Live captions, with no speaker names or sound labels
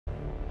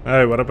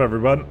Hey, what up,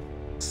 everyone?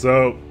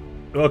 So,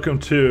 welcome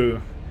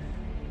to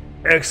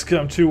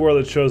XCOM 2 War of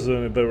the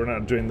Chosen, but we're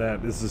not doing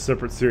that. This is a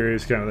separate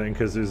series kind of thing,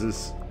 because there's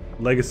this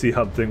Legacy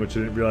Hub thing, which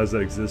I didn't realize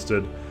that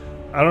existed.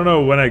 I don't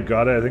know when I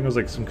got it. I think it was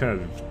like some kind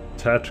of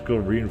tactical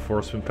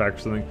reinforcement pack or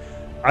something.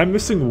 I'm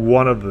missing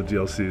one of the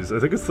DLCs. I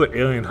think it's the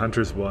Alien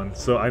Hunters one,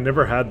 so I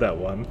never had that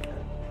one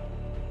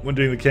when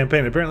doing the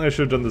campaign. Apparently I should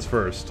have done this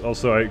first.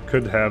 Also, I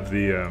could have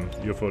the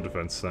UFO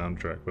Defense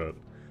soundtrack, but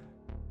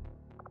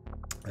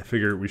I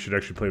figure we should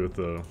actually play with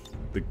the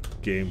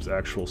game's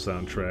actual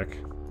soundtrack.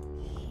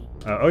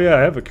 Oh yeah, I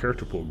have a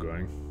character pool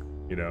going,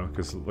 you know,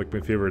 because like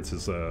my favorites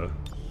is I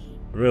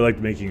really like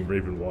making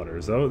Raven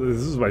Waters. This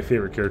is my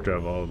favorite character out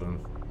of all of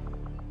them.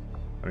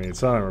 I mean,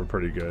 some of them are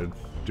pretty good.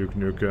 Duke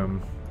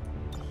Nukem.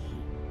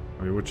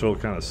 I mean, Witchell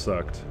kind of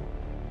sucked.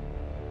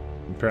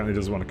 Apparently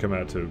doesn't want to come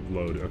out to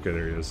load. Okay,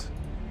 there he is.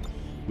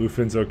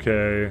 Lufin's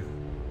okay.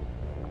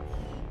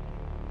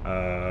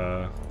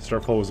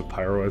 Starfall was a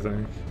pyro, I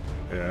think.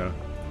 Yeah.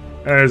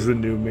 There's the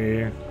new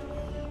me.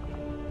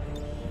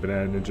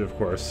 Banana Ninja, of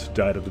course,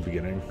 died at the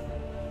beginning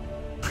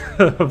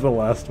of the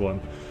last one.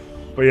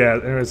 But yeah,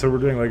 anyway, so we're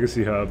doing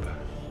Legacy Hub.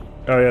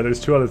 Oh yeah, there's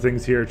two other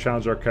things here: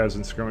 Challenge Archives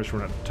and Skirmish. We're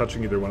not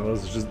touching either one of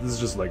those. This is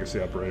just Legacy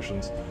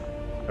operations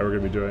that we're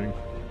gonna be doing.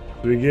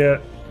 So we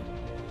get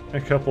a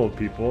couple of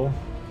people.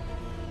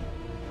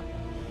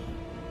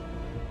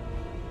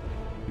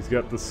 He's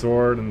got the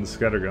sword and the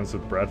scatterguns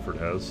that Bradford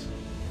has.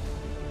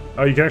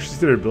 Oh, you can actually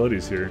see their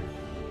abilities here.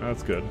 Oh,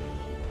 that's good.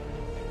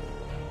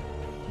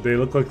 They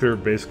look like they're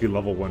basically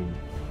level 1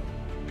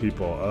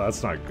 people. Oh,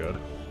 that's not good.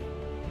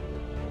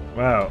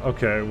 Wow,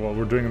 okay, well,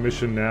 we're doing a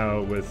mission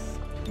now with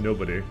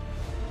nobody.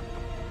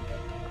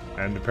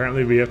 And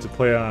apparently we have to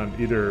play on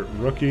either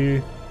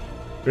Rookie,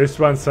 based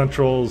on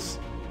Central's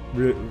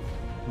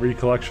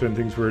recollection,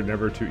 things were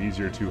never too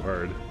easy or too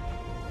hard.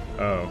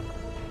 Oh.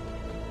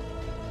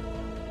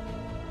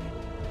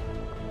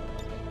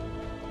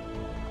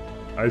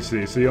 I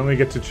see, so you only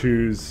get to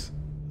choose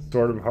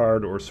sort of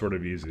hard or sort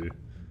of easy.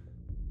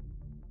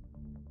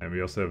 And we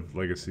also have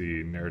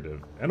Legacy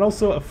Narrative. And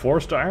also a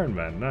Forced Iron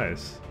Man,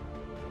 nice.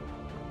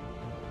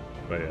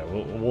 But yeah,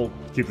 we'll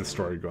keep the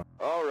story going.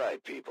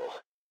 Alright, people.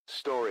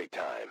 Story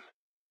time.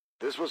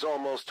 This was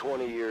almost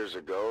 20 years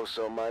ago,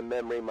 so my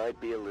memory might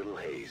be a little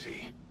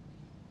hazy.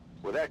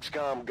 With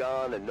XCOM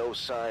gone and no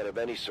sign of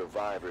any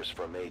survivors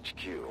from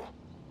HQ,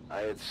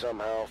 I had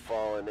somehow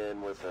fallen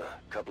in with a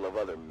couple of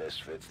other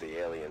misfits the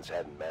aliens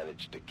hadn't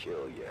managed to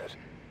kill yet.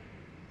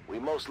 We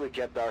mostly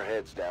kept our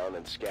heads down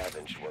and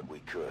scavenged what we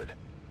could.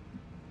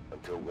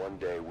 Until one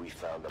day we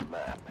found a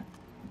map.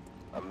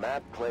 A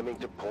map claiming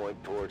to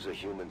point towards a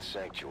human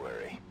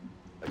sanctuary.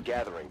 A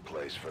gathering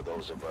place for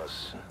those of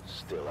us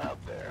still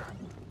out there.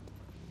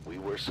 We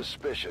were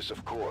suspicious,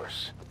 of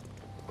course,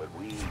 but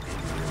we didn't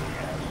really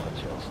have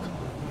much else to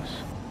lose.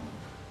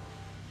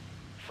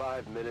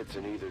 5 minutes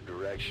in either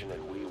direction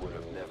and we would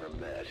have never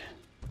met.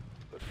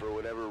 But for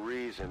whatever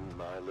reason,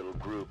 my little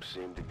group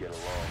seemed to get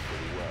along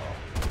pretty well.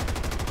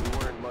 We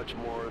weren't much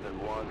more than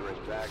wandering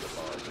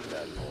vagabonds at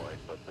that point,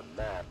 but the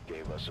map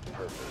gave us a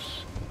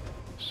purpose.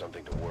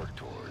 Something to work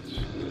towards.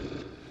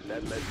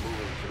 That meant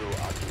moving through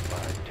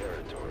occupied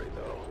territory,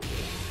 though.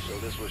 So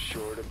this was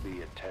sure to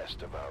be a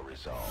test of our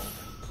resolve.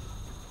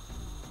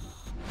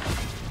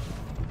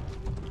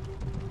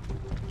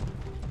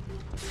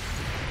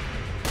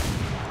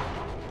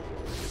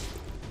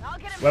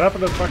 What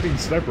happened to fucking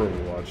Sniper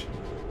Overwatch?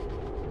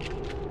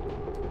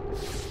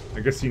 I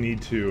guess you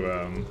need to,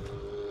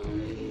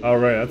 oh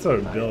right, that's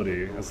an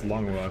ability. That's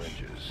Long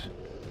Rush.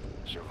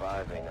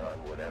 Surviving on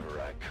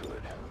whatever I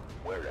could,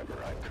 wherever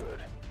I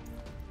could.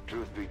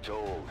 Truth be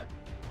told,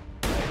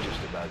 I had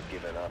just about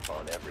given up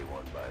on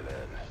everyone by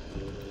then.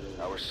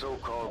 Our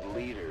so-called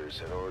leaders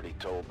had already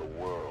told the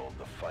world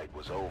the fight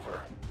was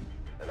over,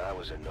 and I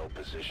was in no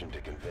position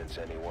to convince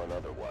anyone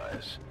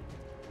otherwise.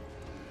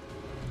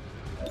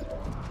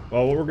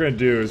 Well, what we're gonna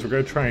do is we're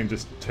gonna try and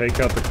just take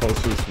out the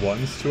closest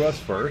ones to us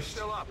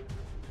first.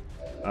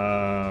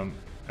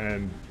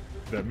 And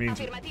that means...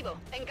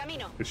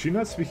 Is she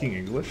not speaking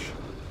English?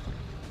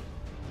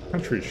 What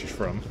country is she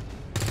from?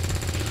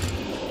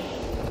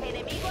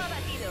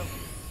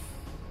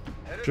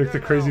 She's like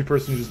the crazy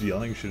person just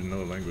yelling she didn't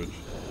know the language.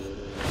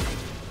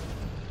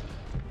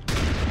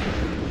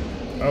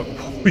 Oh,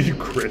 you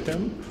crit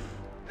him?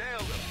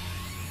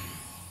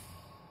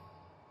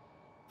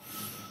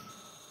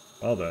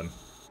 Well then.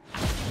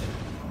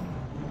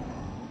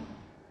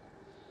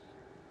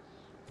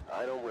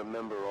 I don't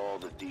remember all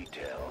the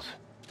details,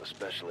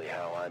 especially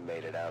how I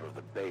made it out of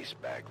the base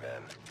back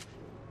then.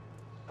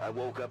 I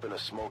woke up in a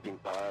smoking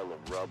pile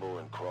of rubble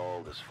and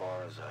crawled as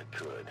far as I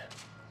could.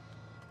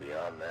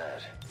 Beyond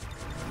that,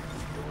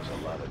 there was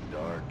a lot of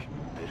dark,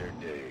 bitter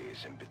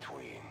days in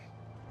between.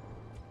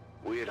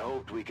 We had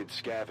hoped we could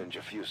scavenge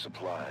a few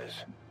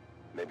supplies,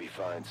 maybe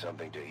find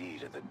something to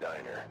eat at the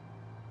diner.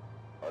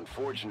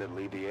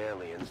 Unfortunately, the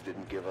aliens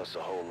didn't give us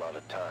a whole lot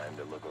of time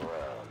to look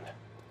around.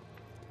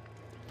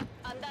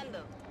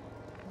 Andando.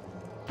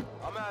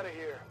 I'm out of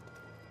here.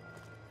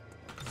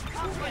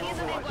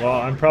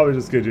 Well, I'm probably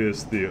just gonna do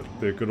this the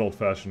good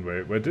old-fashioned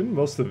way. But didn't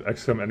most of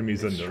XCOM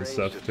enemies and It's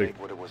stuff strange to take? think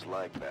what it was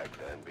like back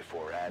then,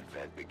 before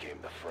Advent became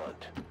the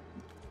front.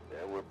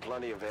 There were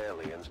plenty of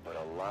aliens, but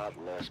a lot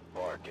less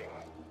barking.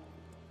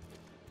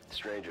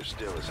 Stranger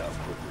still is how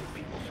quickly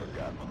people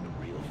forgot what the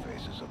real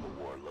faces of the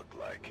war looked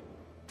like.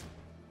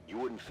 You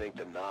wouldn't think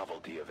the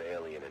novelty of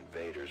alien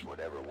invaders would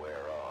ever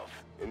wear off.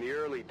 In the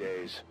early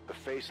days, the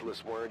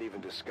faceless weren't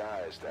even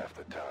disguised half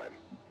the time.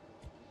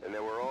 And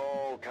there were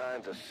all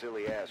kinds of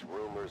silly-ass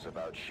rumors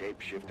about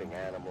shape-shifting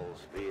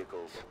animals,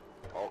 vehicles,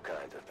 all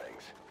kinds of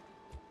things.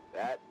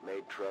 That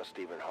made trust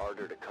even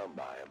harder to come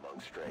by among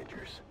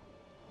strangers.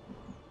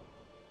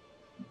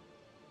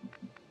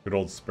 Good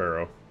old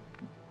Sparrow.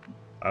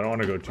 I don't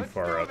want to go too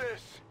far up.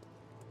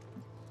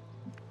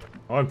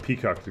 I want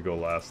Peacock to go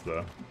last,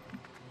 though.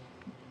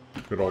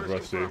 Good old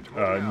Rusty.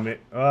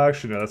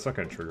 Actually, no, that's not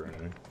going to trigger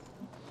anything.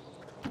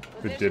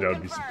 If it did, I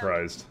would be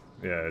surprised.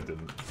 Yeah, it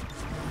didn't.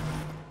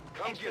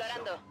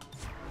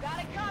 Got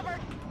it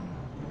covered.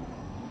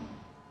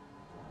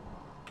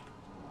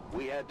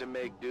 We had to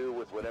make do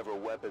with whatever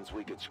weapons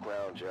we could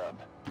scrounge up.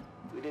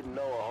 We didn't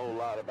know a whole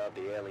lot about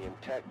the alien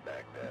tech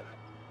back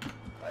then.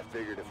 I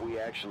figured if we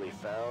actually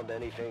found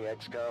anything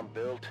XCOM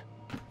built,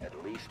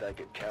 at least I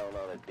could count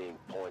on it being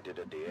pointed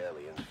at the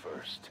aliens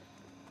first.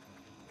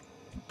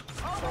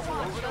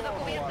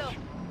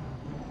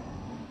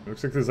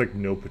 Looks like there's like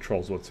no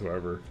patrols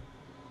whatsoever.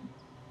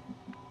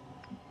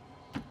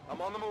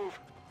 I'm on the move.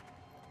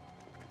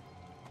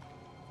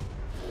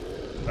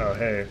 Oh,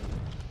 hey.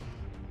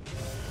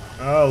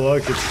 Oh,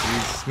 look, it's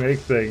these snake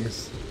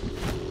things.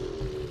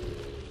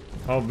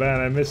 Oh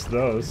man, I missed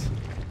those.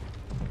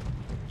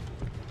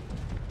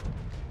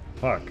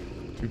 Fuck.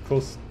 Too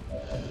close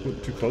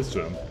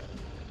to him.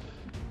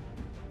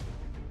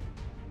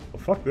 Well,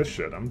 fuck this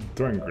shit. I'm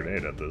throwing a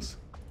grenade at this.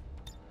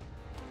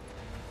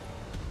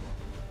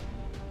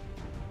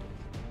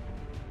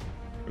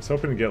 I was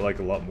hoping to get like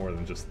a lot more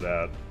than just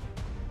that.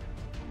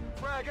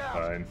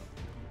 Fine.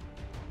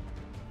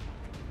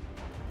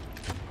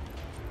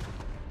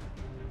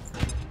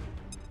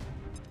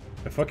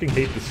 I fucking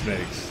hate the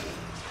snakes.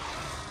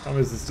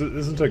 Problem is, this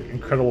isn't an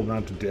incredible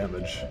amount of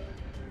damage.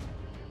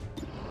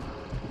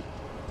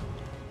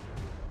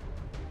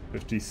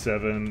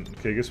 57.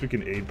 Okay, I guess we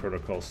can aid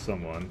protocol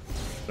someone.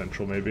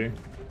 Central, maybe.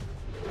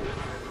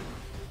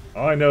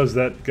 All I know is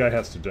that guy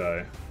has to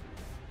die.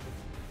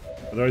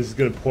 Otherwise he's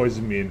gonna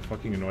poison me and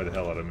fucking annoy the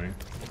hell out of me.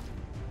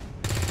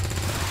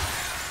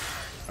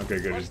 Okay,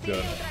 good, he's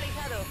done.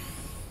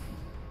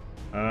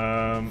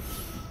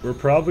 We're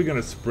probably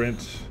gonna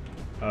sprint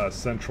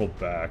Central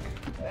back.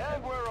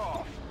 And we're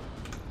off.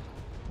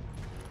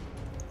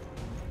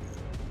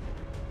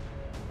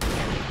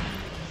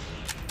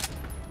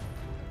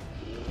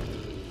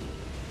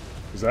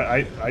 Because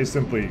I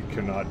simply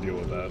cannot deal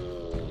with that.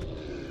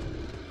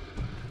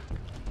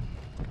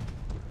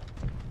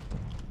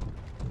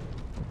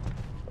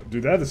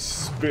 Dude, that is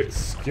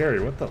scary.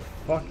 What the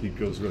fuck? He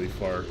goes really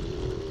far.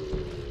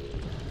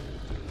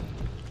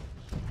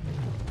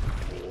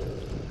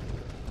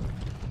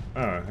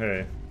 Oh,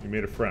 hey. You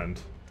made a friend.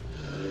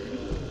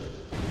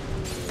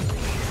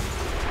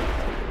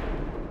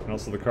 And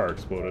also the car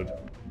exploded.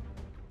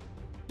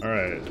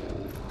 Alright.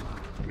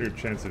 What are your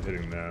chances of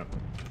hitting that?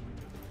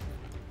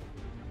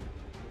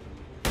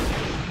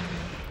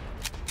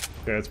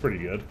 Okay, that's pretty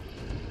good.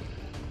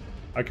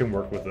 I can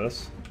work with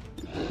this.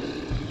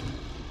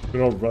 Good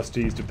old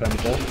Rusty's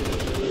dependable.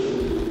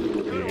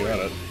 You got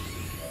it.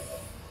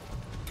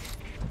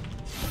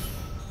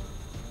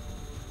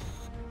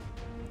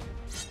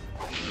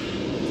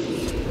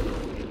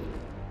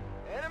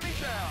 Enemy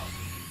down.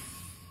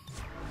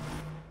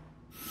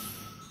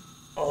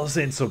 Oh, this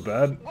ain't so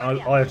bad.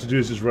 All I have to do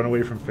is just run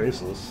away from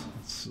Faceless.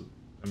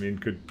 I mean,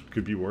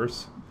 could be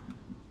worse.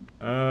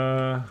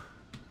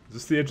 Is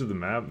this the edge of the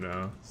map?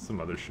 No,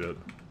 some other shit.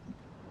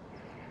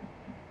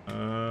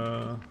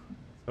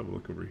 Let's have a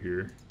look over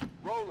here.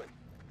 Rolling.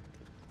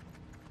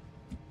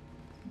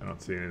 I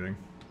don't see anything.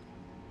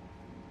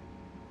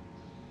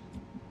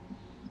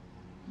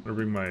 I'm gonna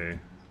bring my...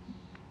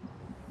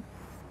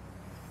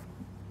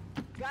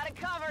 Got it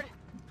covered.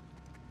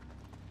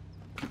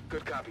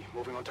 Good copy.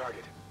 Moving on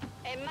target.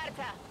 En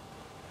marcha.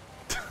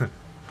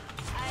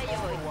 Ahí yo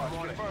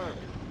voy. Confirmed.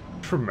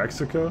 From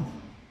Mexico?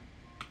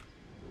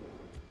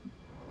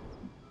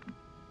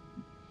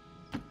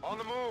 On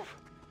the move.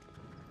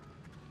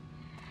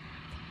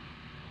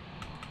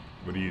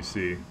 What do you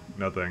see?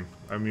 Nothing.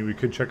 I mean, we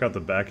could check out the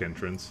back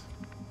entrance.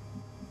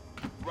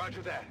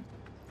 Roger that.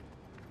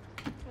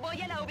 Voy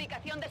a la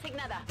ubicación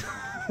designada.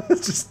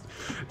 just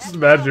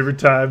imagine every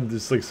time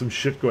there's like some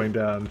shit going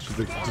down. She's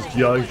like just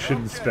yelling shit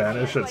in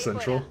Spanish at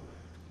Central.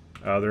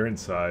 Oh, they're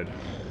inside.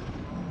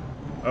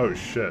 Oh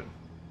shit.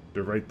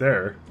 They're right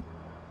there.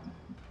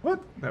 What?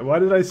 Why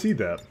did I see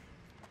that?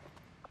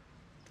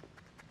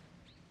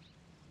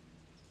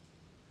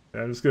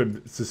 Yeah, I'm just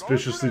gonna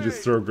suspiciously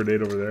just throw a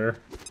grenade over there.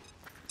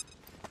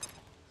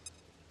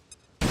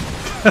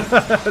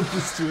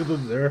 Just two of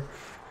them there.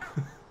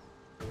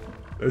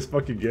 Nice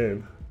fucking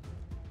game.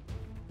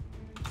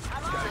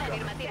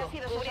 has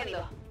ido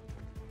cubriendo.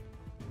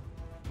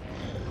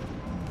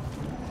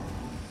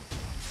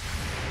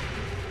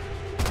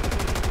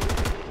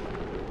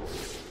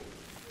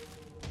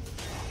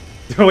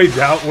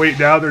 Wait,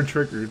 now they're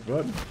triggered.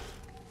 What?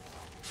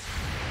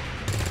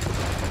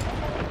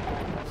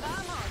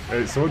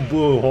 Hey, someone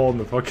blew a hole in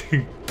the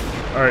fucking...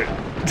 Alright.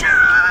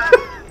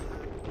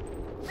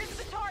 Reach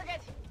the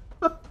target.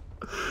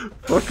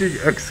 Fucking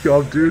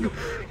XCOM, dude.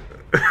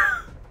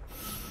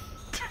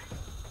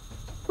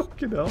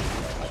 Fucking hell.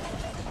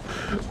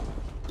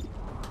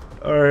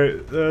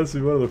 Alright, that's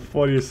one of the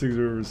funniest things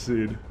I've ever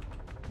seen.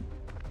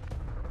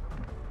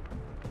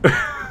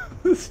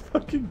 This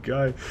fucking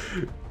guy.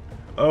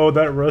 Oh,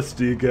 that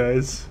Rusty,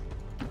 guys.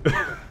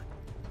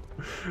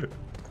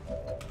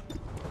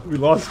 We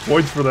lost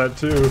points for that,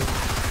 too.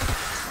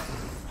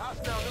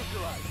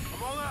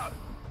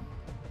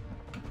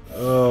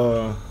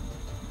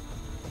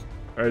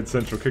 Alright,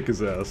 Central, kick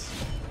his ass.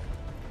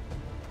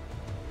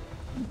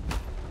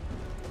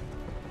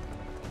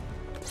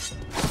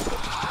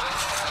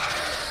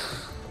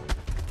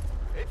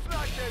 It's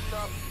not good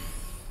enough.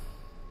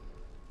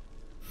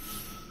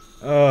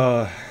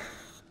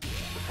 The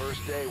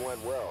first day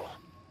went well,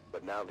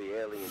 but now the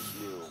aliens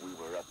knew we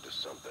were up to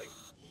something.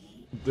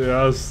 Dude,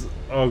 that was...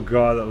 Oh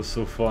god, that was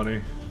so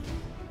funny.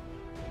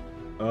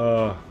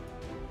 Oh,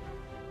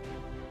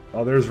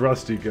 there's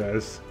Rusty,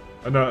 guys.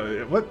 Oh,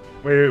 no, what?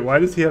 Wait, why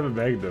does he have a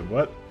magnum?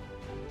 What?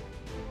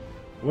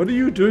 What are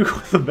you doing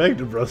with the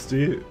magnum,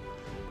 Rusty?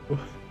 What?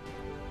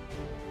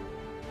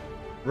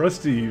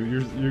 Rusty,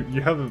 you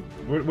have a...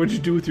 What'd you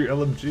do with your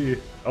LMG?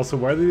 Also,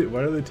 why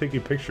are they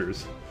taking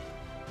pictures?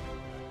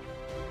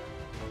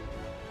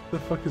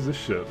 What the fuck is this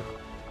shit?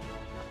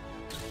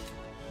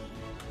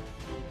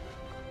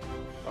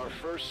 Our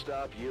first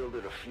stop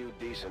yielded a few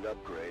decent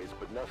upgrades,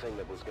 but nothing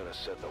that was gonna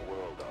set the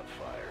world on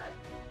fire.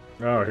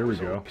 Oh, here we There was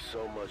go. only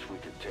so much we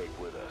could take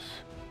with us.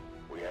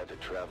 We had to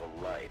travel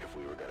light if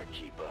we were gonna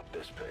keep up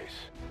this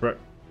pace. Right.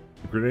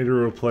 Grenade to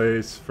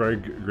replace,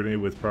 frag grenade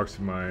with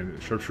proxy mine,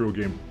 sharpshooter will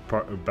gain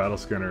battle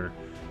scanner,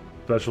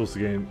 specials to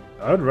gain...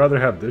 I would rather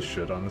have this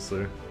shit,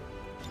 honestly.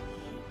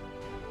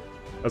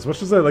 As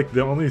much as I like,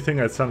 the only thing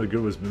that sounded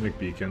good was Mimic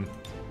Beacon.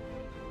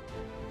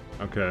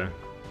 Okay.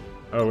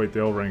 Oh wait,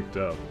 they all ranked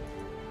up.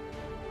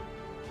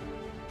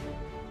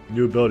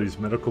 New abilities,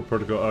 Medical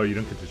Protocol, oh you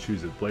don't get to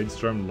choose it.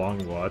 Bladestorm,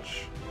 Long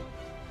Watch,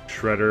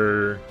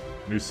 Shredder,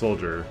 New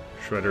Soldier,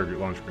 Shredder,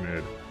 Launch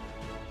Grenade.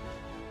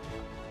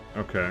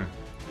 Okay.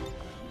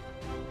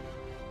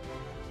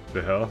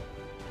 The hell?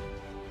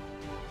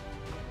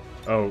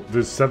 Oh,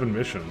 there's 7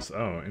 missions.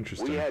 Oh,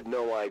 interesting. We had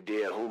no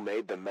idea who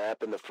made the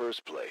map in the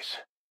first place.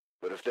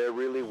 But if there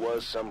really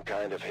was some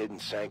kind of hidden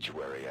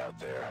sanctuary out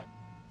there,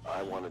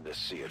 I wanted to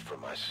see it for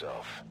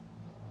myself.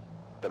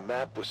 The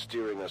map was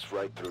steering us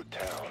right through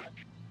town,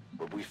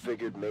 but we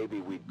figured maybe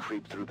we'd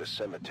creep through the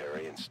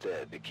cemetery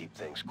instead to keep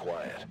things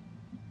quiet.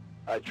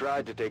 I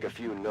tried to take a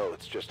few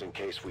notes just in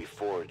case we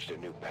forged a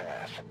new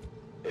path.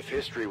 If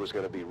history was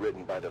going to be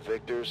written by the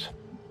victors,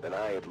 then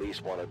I at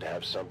least wanted to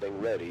have something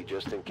ready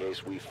just in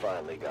case we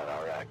finally got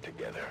our act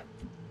together.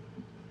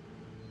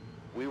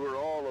 We were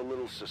all a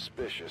little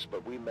suspicious,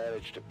 but we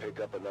managed to pick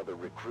up another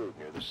recruit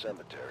near the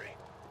cemetery.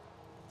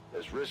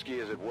 As risky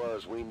as it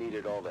was, we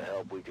needed all the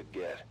help we could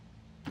get,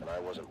 and I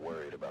wasn't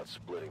worried about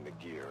splitting the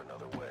gear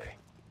another way.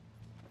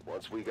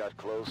 Once we got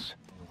close,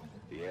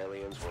 the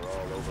aliens were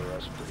all over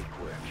us pretty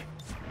quick.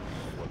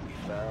 What we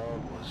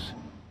found was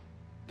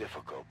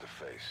difficult to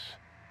face.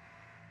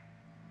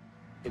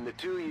 In the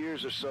 2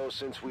 years or so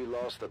since we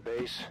lost the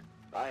base,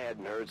 I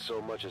hadn't heard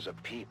so much as a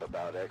peep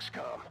about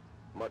XCOM,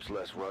 much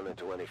less run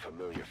into any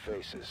familiar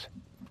faces.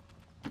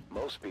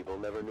 Most people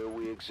never knew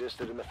we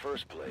existed in the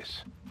first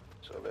place,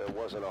 so there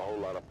wasn't a whole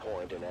lot of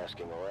point in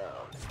asking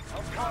around.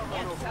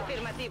 Yes,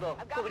 afirmativo.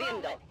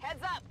 Cubriendo.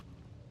 Heads up.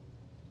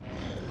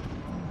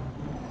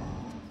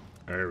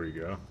 There we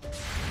go.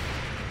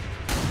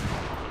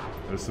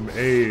 There's some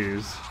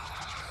A's.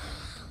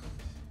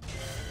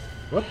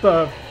 What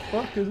the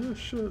fuck is this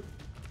shit?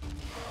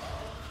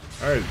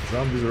 Alright,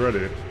 zombies are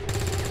ready.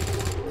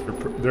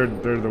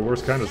 They're the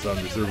worst kind of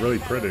zombies. They're really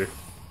pretty.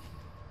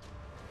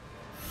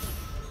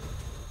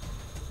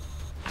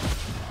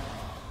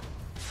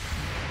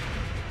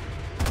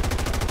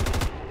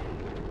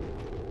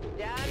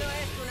 Ya no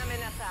es una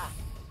amenaza.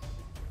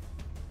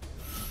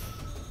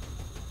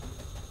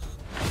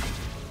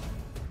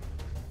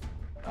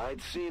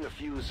 I'd seen a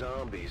few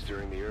zombies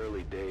during the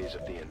early days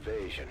of the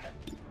invasion,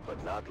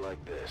 but not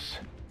like this.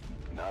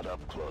 Not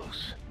up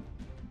close.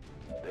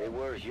 They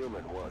were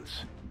human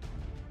once,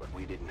 but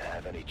we didn't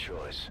have any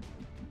choice.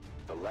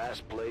 The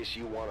last place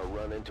you want to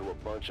run into a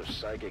bunch of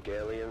psychic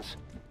aliens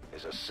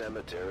is a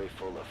cemetery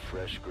full of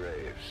fresh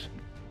graves.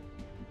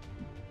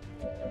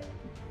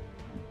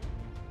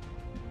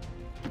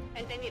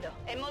 Entendido.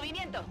 En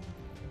movimiento.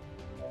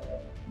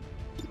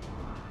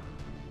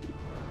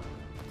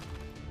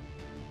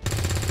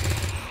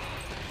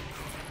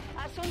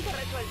 Asunto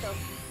resuelto.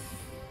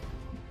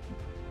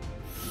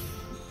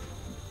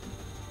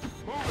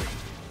 Moving!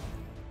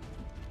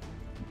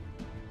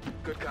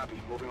 Good copy.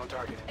 Moving on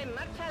target. En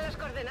marcha a las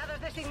coordenadas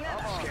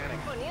designadas. Scanning.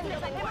 Poniendo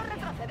debemos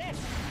retroceder.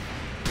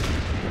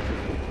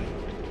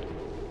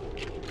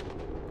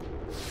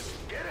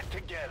 Get it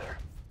together.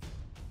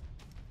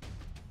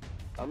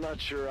 I'm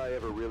not sure I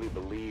ever really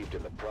believed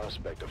in the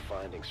prospect of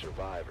finding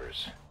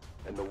survivors.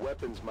 And the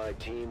weapons my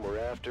team were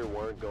after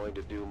weren't going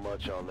to do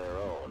much on their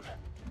own.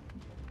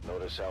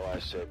 Notice how I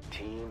said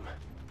team?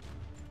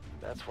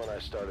 That's when I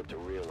started to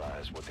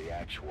realize what the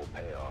actual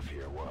payoff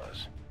here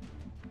was.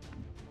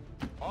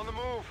 On the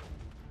move!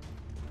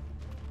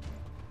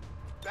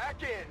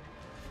 Back in!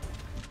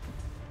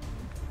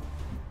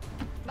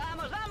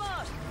 ¡Vamos,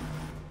 vamos!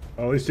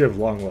 Oh, at least you have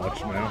long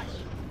watch now.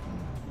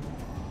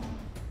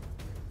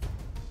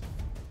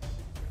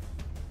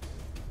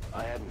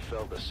 I hadn't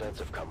felt a sense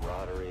of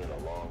camaraderie in a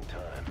long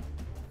time.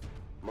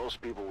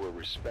 Most people were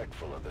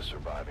respectful of the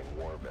surviving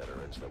war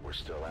veterans that were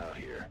still out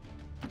here.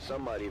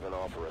 Some might even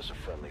offer us a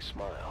friendly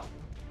smile.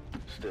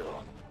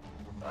 Still,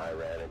 I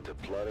ran into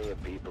plenty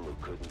of people who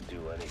couldn't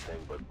do anything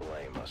but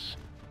blame us.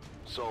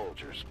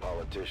 Soldiers,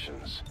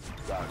 politicians,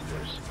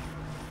 doctors.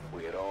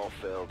 We had all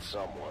failed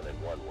someone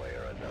in one way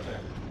or another.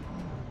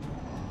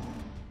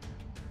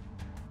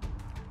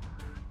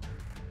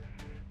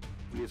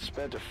 We had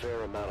spent a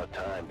fair amount of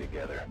time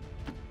together,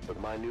 but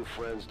my new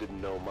friends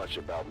didn't know much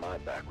about my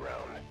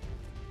background.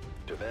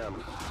 To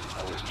them,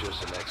 I was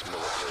just an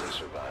ex-military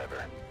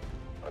survivor,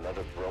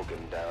 another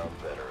broken-down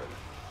veteran.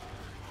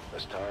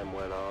 As time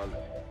went on,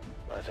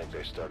 I think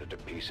they started to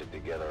piece it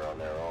together on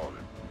their own,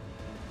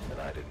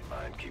 and I didn't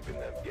mind keeping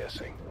them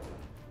guessing.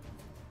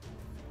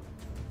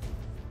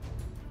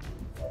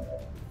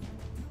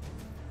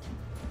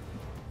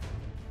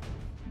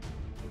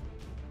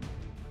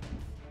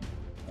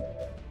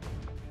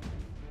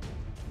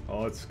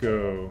 Oh, let's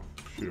go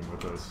shoot him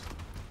with us.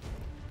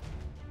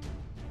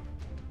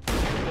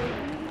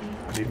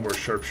 I need more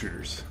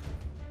sharpshooters.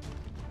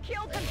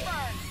 Kill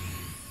confirmed.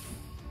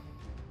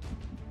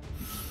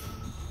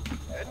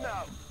 Heading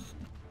out.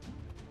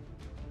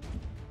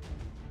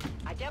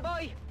 Allá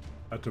voy.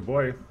 That's a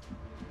boy.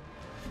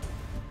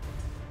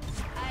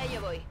 A ello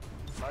voy.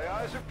 My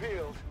eyes are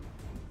peeled.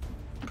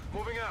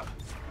 Moving out.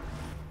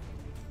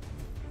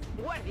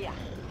 Guardia.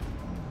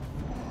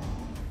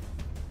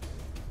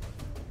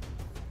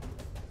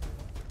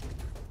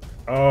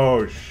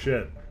 Oh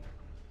shit.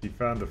 He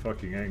found the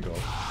fucking angle.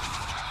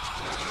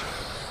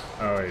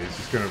 Oh wait, he's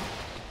just gonna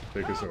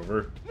take us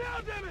over. Now,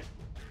 damn it!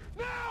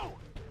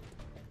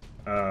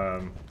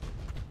 Now!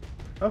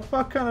 What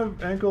fuck kind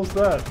of angle's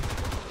that?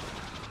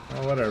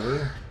 Oh,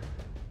 whatever.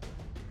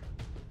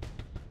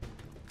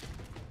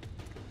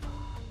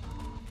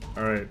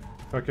 Alright,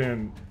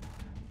 fucking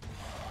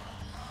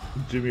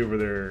Jimmy over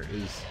there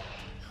is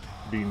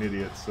being an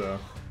idiot, so.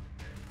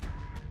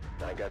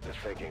 I got to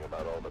thinking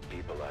about all the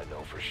people I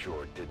know for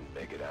sure didn't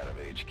make it out of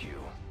HQ.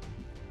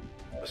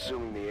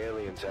 Assuming the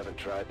aliens haven't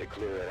tried to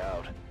clear it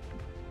out,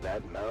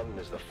 that mountain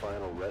is the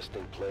final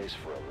resting place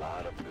for a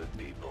lot of good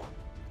people.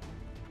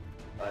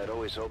 I had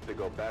always hoped to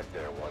go back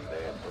there one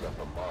day and put up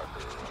a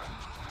marker, or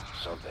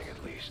something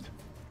at least.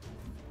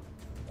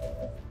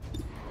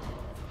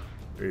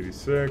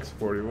 86,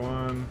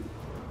 41.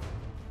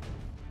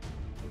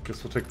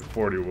 Guess we'll take the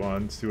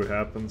 41, see what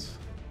happens.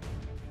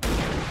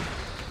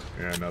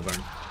 Yeah,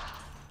 nothing.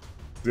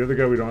 The other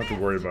guy we don't have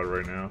to worry about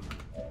right now.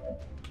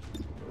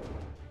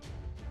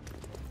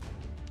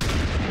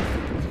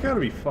 You gotta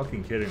be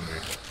fucking kidding me.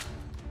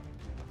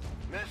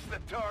 Missed the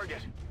target.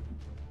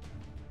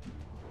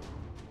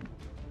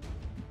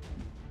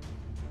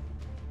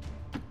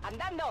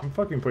 Andando. I'm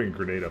fucking putting a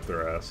grenade up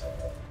their ass.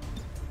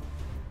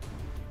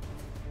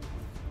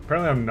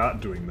 Apparently I'm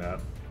not doing that.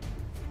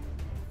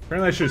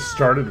 Apparently I should have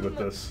started with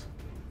this.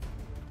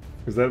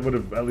 Because that would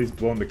have at least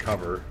blown the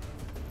cover.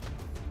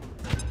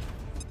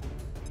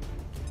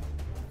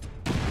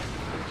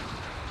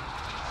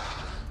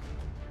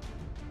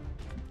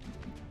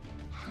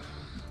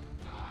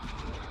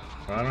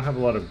 I don't have a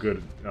lot of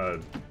good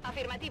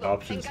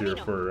options here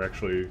for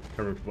actually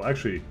covering people.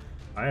 Actually,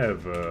 I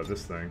have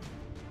this thing.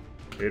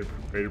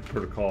 Beta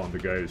protocol on the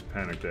guy who's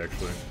panicked,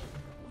 actually.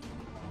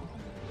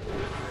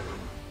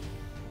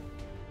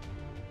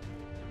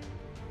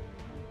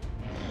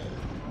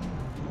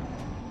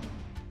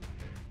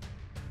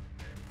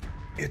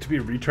 You have to be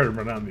a retard and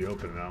run out in the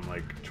open, and I'm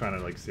like trying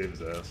to like save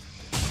his ass.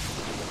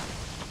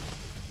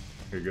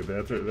 Okay, good.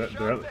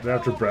 They're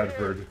after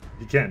Bradford.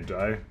 He can't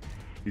die.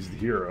 He's the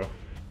hero.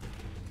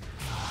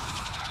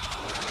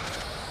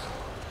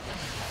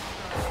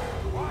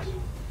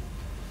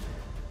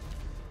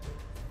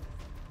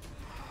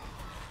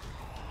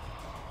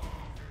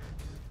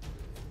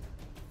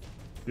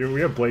 Yeah,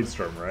 we have Blade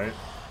Storm, right?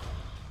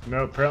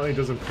 No, apparently it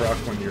doesn't proc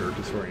when you're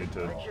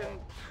disoriented.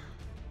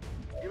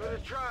 Give it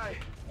a try.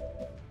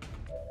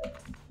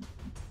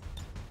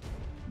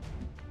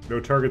 No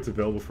targets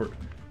available for...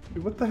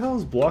 Dude, what the hell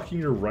is blocking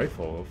your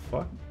rifle? Oh,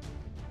 fuck.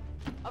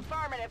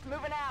 Affirmative,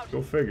 moving out.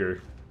 Go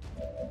figure.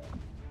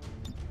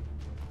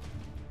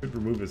 Could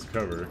remove his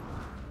cover.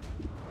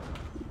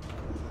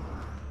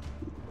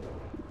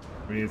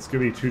 I mean, it's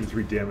gonna be 2 to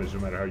 3 damage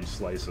no matter how you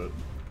slice it.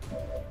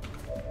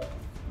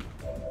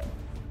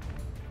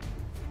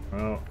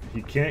 Well,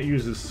 he can't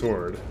use his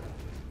sword.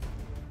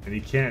 And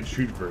he can't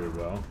shoot very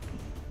well.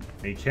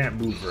 And he can't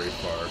move very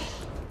far.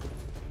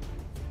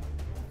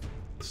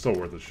 It's still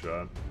worth a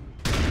shot.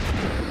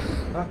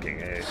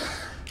 Fucking A.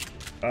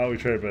 Oh, we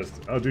tried our best.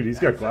 Oh, dude, he's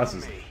got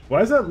glasses. Why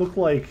does that look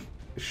like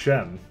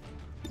Shen?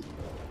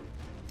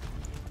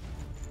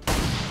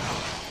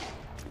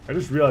 I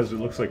just realized it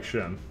looks like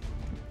Shen.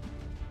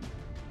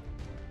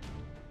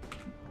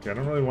 Okay, I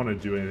don't really want to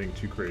do anything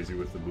too crazy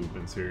with the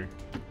movements here.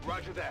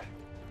 Roger that.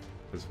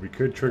 Because we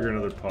could trigger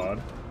another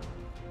pod.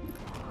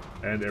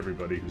 And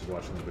everybody who's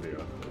watching the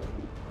video.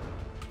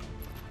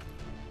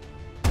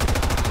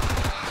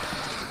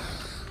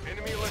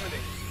 Enemy eliminated.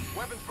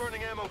 Weapons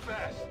burning ammo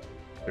fast.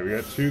 Okay, we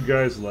got 2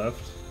 guys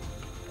left.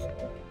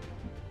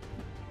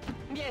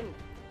 Bien.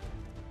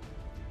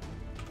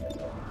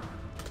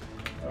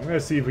 I'm gonna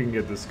see if we can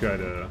get this guy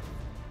to...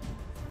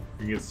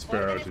 We can get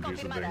Sparrow to do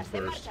something Confirmadas, en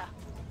first. marcha.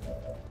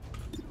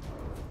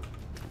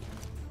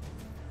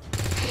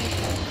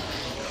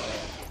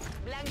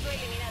 Blanco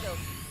eliminado.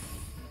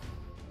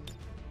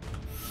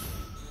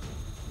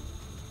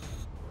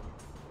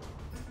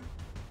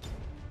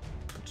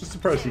 Just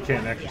surprised he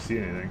can't actually see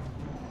anything.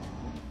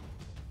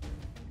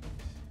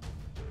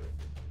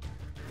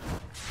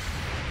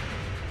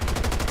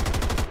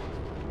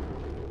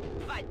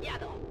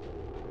 Fallado.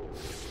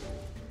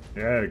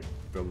 Yeah,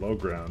 the low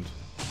ground.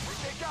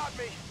 They got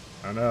me.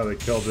 I know, they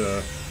killed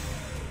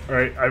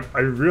Alright, I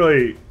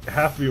really...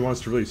 Half of me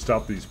wants to really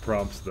stop these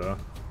prompts, though.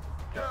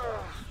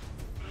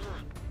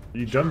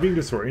 You done being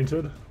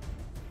disoriented?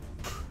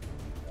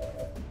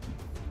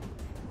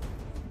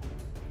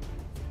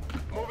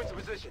 Move into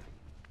position.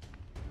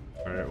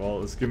 Alright, well,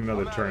 let's give him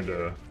another turn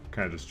to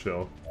kind of just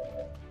chill.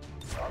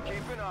 I'll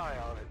keep an eye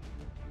on it.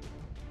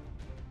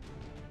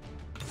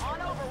 On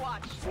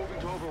Overwatch. Moving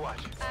to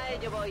Overwatch. A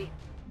ello voy.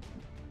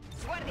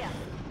 Guardia.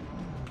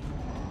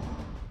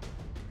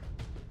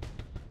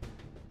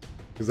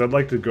 Because I'd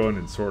like to go in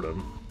and sort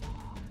him.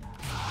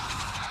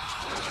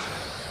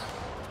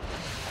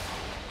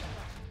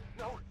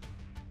 No.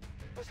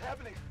 What's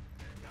happening?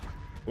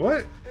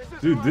 What?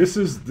 Dude, this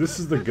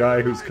is the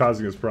guy who's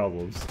causing us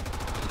problems.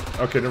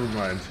 Okay, never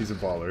mind. He's a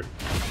baller.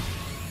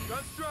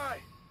 Gun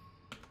strike.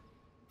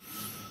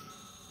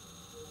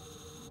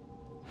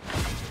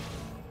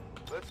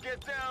 Let's get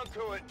down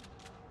to it.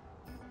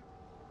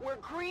 We're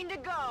green to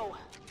go.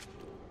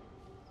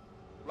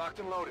 Locked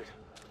and loaded.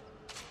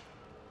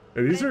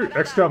 Yeah, these are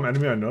XCOM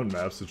Enemy Unknown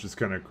maps, which is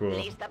kind of cool.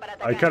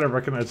 I kind of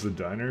recognize the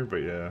diner, but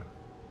yeah.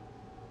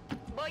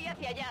 Voy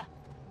hacia allá.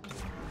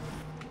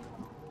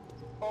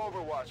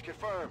 Overwatch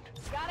confirmed.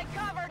 Got it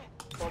covered.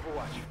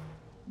 Overwatch.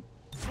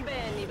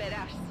 Ven y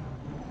verás.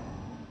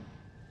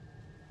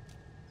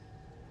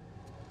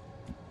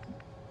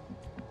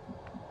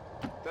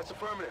 That's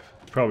affirmative.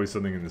 Probably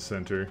something in the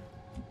center.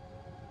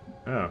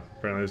 Oh,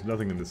 apparently there's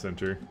nothing in the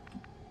center.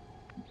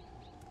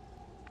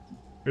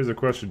 Here's a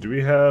question. Do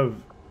we have...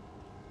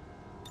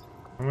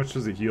 How much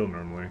does it heal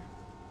normally?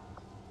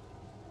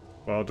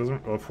 Well, it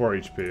doesn't... Oh, 4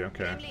 HP.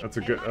 Okay. That's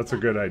a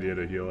good idea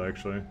to heal,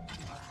 actually.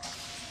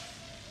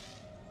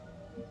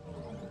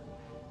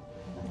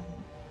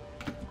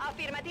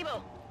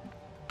 Afirmativo.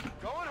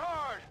 Going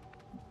hard.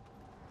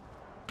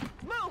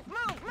 Move,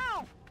 move,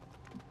 move.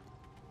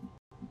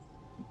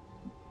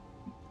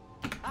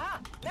 Ajá,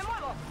 me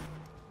muevo.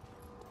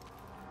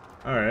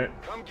 Alright.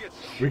 Come get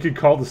We could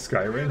call the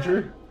Sky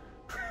Ranger?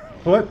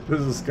 What? This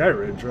is a Sky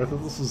Ranger. I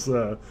thought this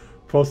was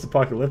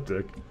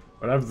post-apocalyptic.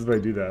 What happens if I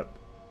do that?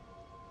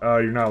 Oh,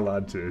 you're not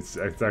allowed to. It's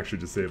actually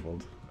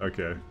disabled.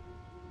 Okay.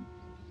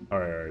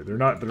 Alright. They're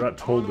not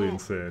totally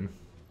insane.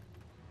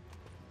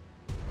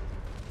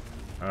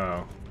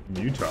 Oh,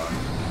 Utah.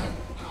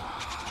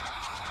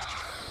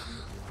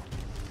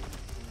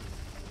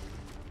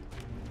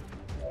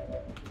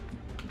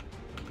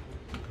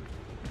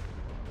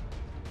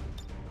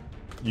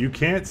 You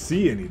can't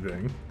see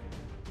anything.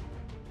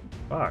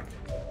 Fuck.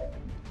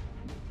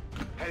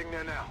 Heading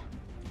there now.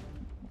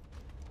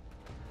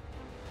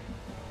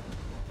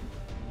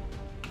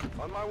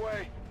 On my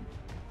way.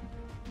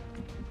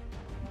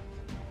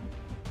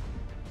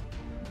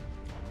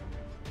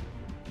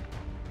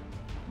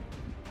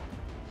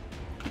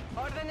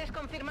 Órdenes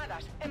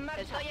confirmadas. En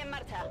marcha. Estoy en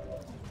marcha.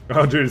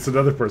 Oh, dude, it's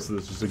another person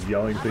that's just like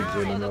yelling things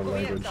in Todo another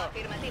language. cubierto.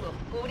 Afirmativo.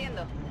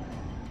 Cubriendo.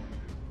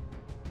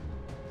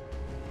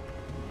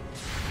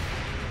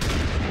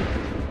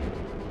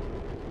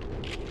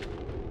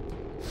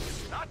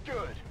 Not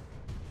good.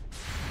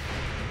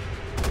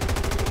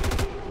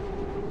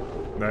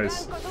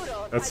 Nice. Blanco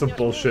duro. That's some Daños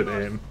bullshit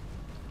mínimos. aim.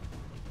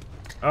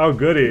 Oh,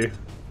 goody.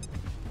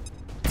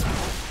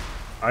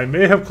 I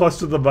may have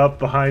clustered them up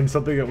behind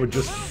something that would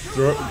just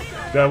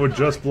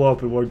blow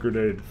up in one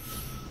grenade.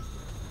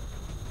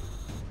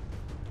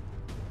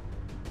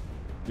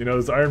 You know,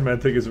 this Iron Man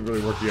thing isn't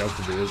really working out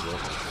for me, is it?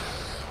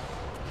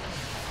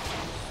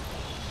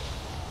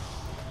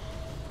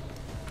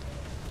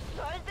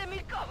 ¡Sal de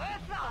mi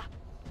cabeza!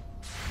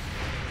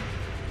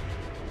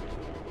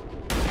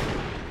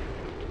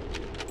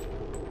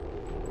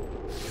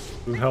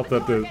 Doesn't help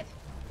that the...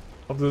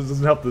 Hope this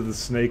doesn't help that the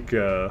snake,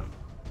 oh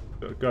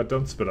God,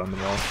 don't spit on them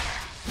all.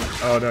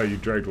 Oh no, you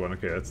dragged one.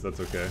 Okay, that's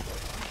okay.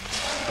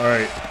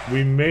 Alright,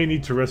 we may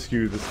need to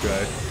rescue this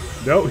guy.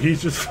 No,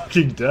 he's just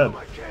fucking dead.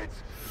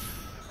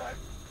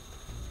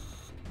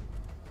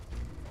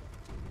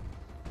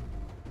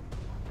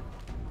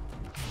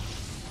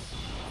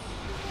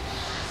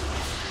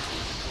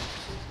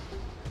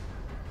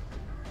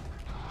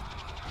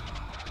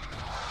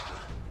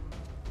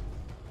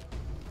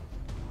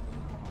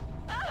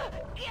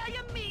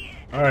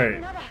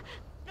 Alright,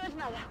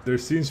 there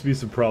seems to be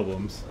some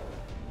problems.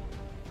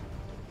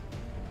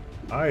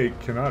 I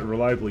cannot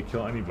reliably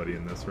kill anybody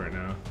in this right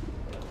now.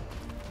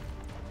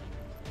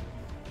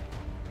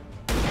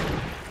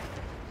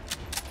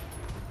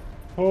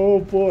 Oh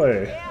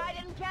boy. Yeah, I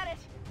didn't get it.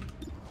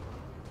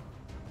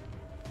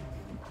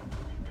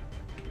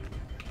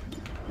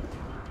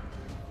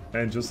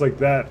 And just like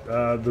that,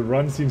 the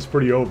run seems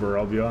pretty over,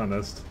 I'll be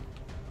honest.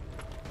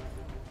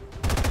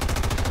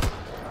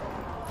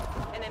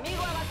 Enemigo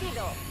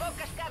abatido.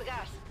 Pocas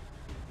cargas.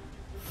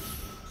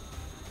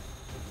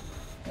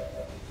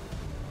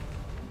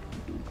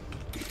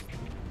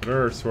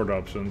 There are sword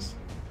options.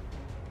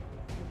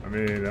 I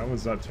mean, that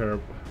one's not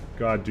terrible.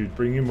 God, dude,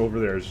 bringing him over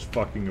there is just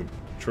fucking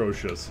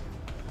atrocious.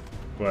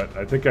 But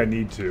I think I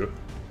need to.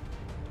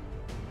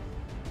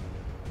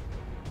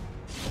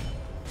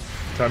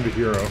 Time to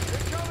hero.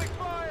 Incoming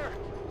fire!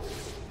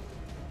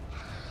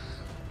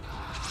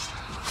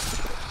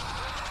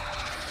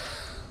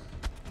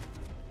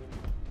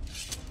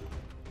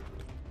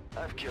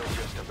 I've killed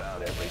just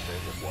about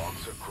everything that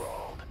walks or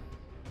crawled.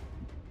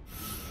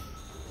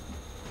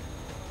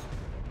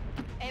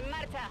 En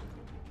marcha.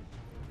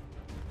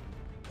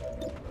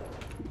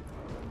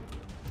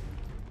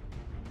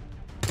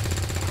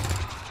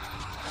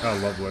 Oh,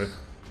 lovely.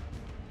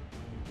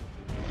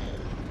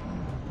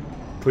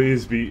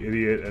 Please be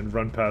idiot and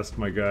run past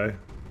my guy.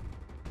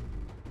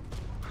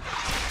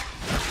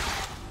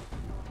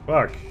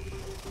 Fuck.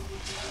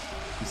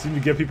 You seem to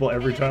get people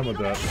every time with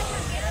that.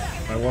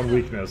 My one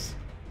weakness.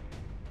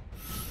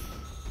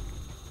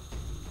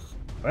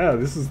 Wow,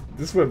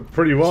 this went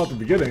pretty well at the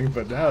beginning,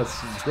 but now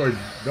it's going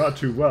not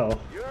too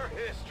well. Your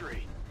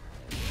history.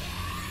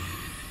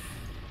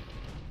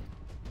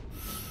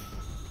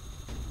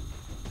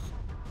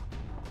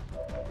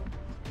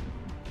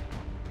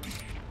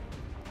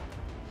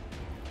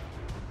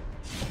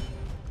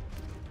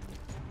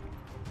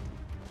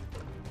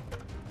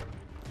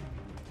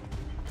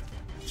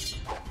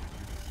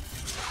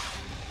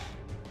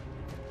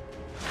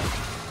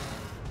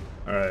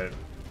 Alright.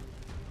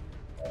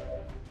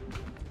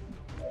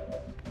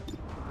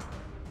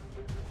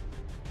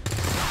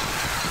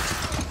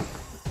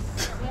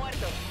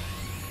 Muerto.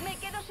 Me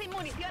quedo sin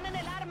munición en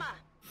el arma.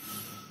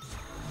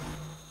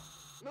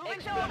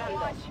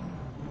 Explorando.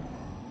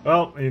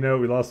 Well, you know,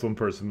 we lost one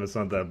person, but it's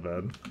not that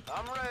bad.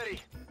 I'm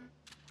ready.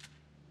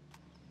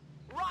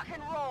 Rock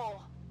and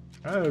roll.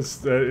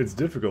 It's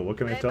difficult, what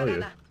can I tell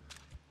you?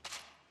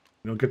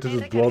 You don't get to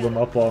just blow them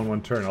up all in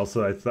one turn.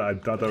 Also, I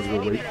thought that was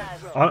really weak.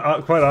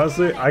 Quite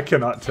honestly, I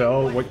cannot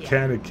tell what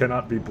can and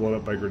cannot be blown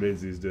up by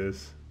grenades these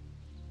days.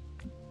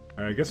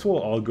 Alright, I guess we'll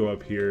all go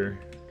up here,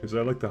 because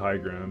I like the high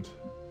ground.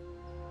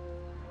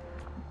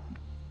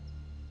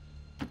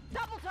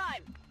 Double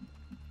time.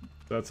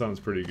 That sounds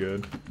pretty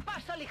good.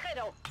 Paso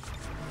ligero.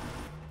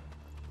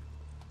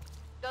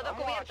 Todo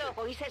cubierto.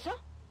 ¿Oís eso?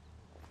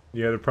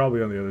 Yeah, they're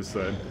probably on the other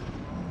side.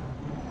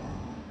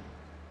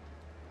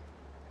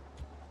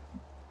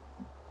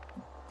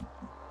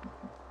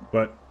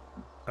 But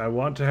I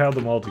want to have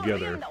them all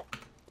together. Corriendo.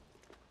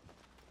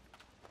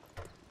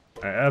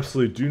 I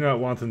absolutely do not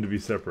want them to be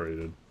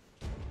separated.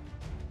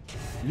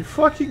 You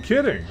fucking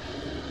kidding?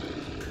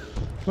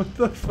 What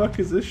the fuck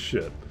is this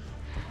shit?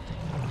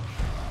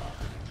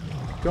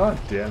 God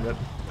damn it.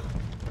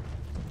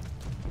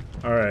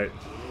 Alright.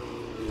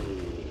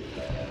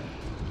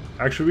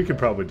 Actually, we can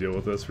probably deal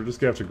with this. We're just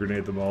gonna have to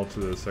grenade them all to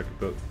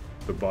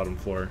the bottom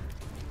floor.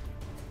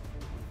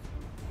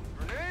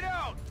 Grenade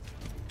out!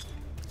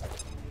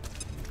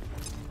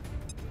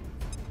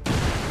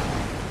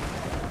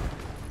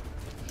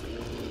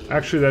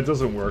 Actually, that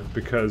doesn't work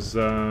because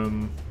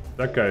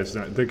that guy's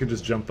not. They can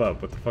just jump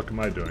up. What the fuck am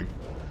I doing?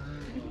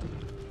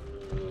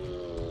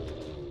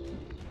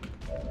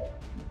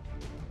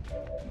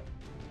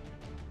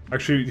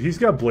 Actually, he's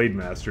got Blade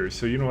Master,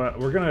 so you know what?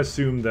 We're gonna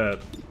assume that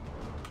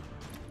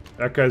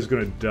that guy's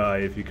gonna die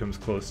if he comes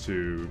close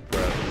to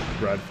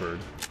Bradford.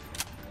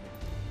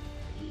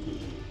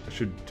 I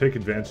should take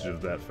advantage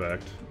of that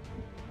fact.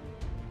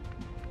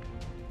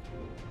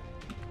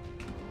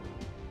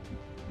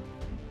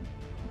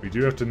 We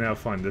do have to now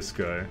find this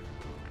guy.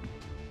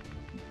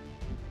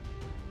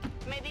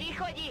 Me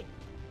dirijo allí.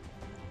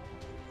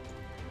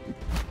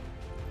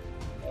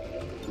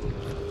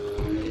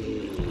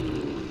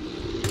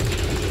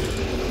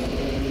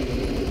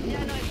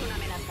 Ya no es una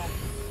amenaza.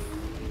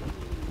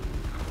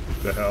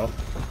 The hell?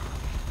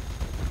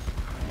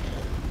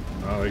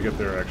 Oh, they get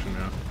their action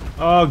now.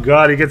 Oh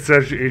god, he gets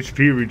such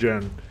HP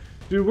regen.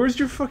 Dude, where's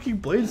your fucking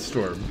Blade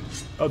Storm?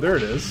 Oh, there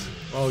it is.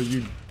 Oh,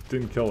 you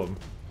didn't kill him,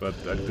 but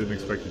I didn't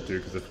expect it to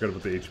because I forgot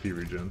about the HP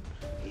regen.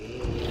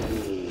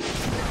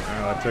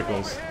 Ah, that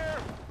tickles.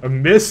 I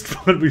missed,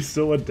 but we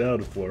still went down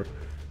the floor.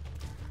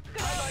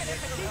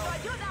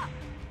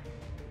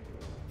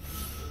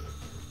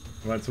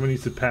 Come on, someone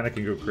needs to panic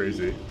and go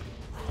crazy.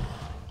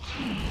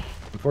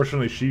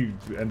 Unfortunately, she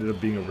ended up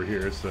being over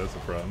here, so that's a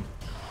problem.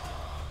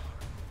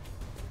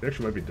 She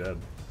actually might be dead.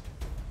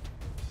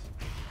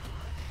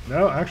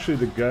 No, actually,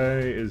 the guy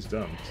is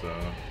dumb, so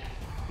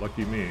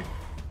lucky me.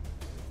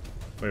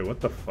 Wait, what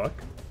the fuck?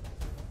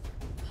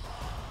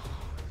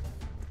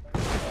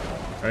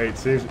 Alright,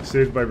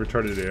 saved by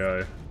retarded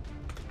AI.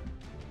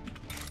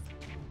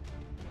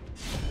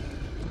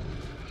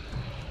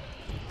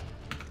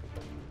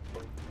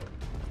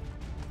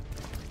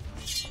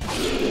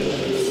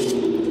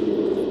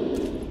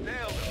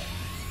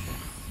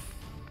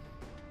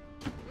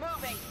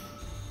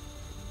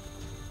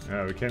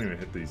 Ah, we can't even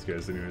hit these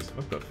guys anyways.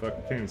 What the fuck?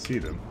 We can't even see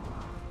them.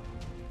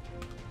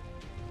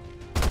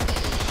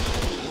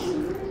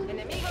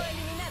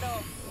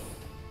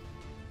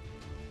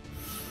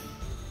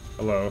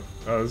 Hello.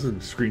 Oh, this is a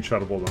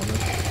screenshotable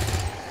moment.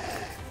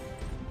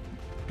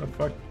 What the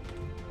fuck?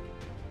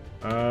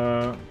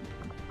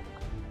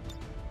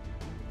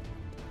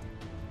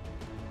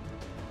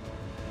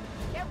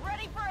 Get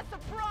ready for a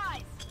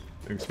surprise.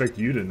 I expect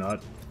you to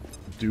not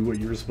do what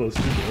you were supposed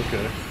to do.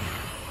 Okay.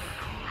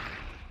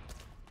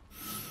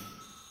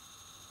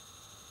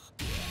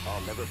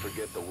 I'll never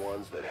forget the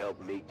ones that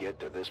helped me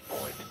get to this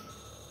point.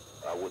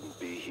 I wouldn't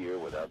be here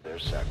without their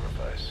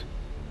sacrifice.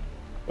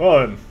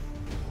 Well then.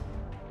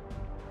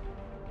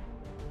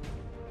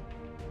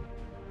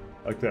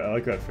 I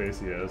like that face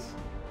he has.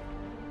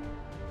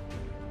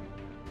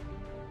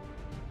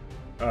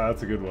 Ah,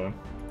 that's a good one.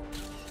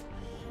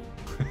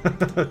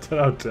 10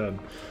 out of 10.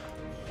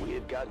 We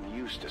had gotten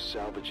used to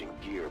salvaging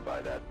gear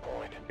by that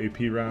point.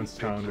 AP rounds,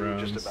 talent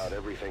rounds. Just about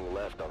everything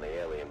left on the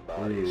alien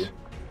bodies. Ooh.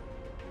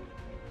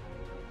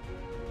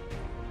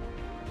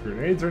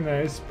 Grenades are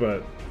nice,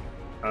 but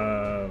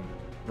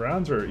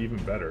rounds are even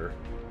better.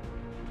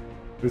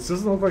 This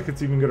doesn't look like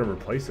it's even going to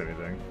replace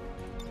anything.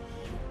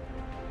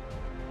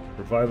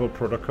 Revival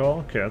protocol?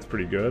 Okay, that's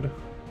pretty good.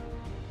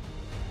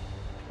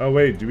 Oh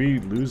wait, do we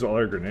lose all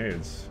our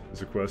grenades?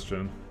 Is a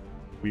question.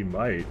 We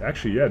might.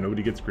 Actually, yeah,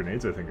 nobody gets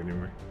grenades, I think,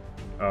 anymore.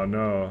 Oh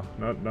no,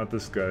 not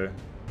this guy.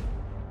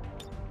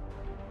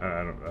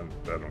 I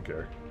don't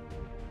care.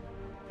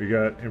 We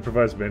got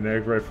improvised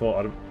magnetic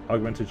rifle,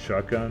 augmented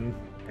shotgun,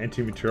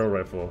 anti-material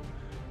rifle.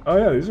 Oh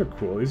yeah, these are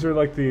cool. These are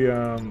like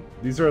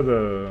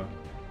the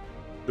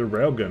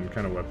railgun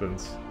kind of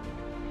weapons.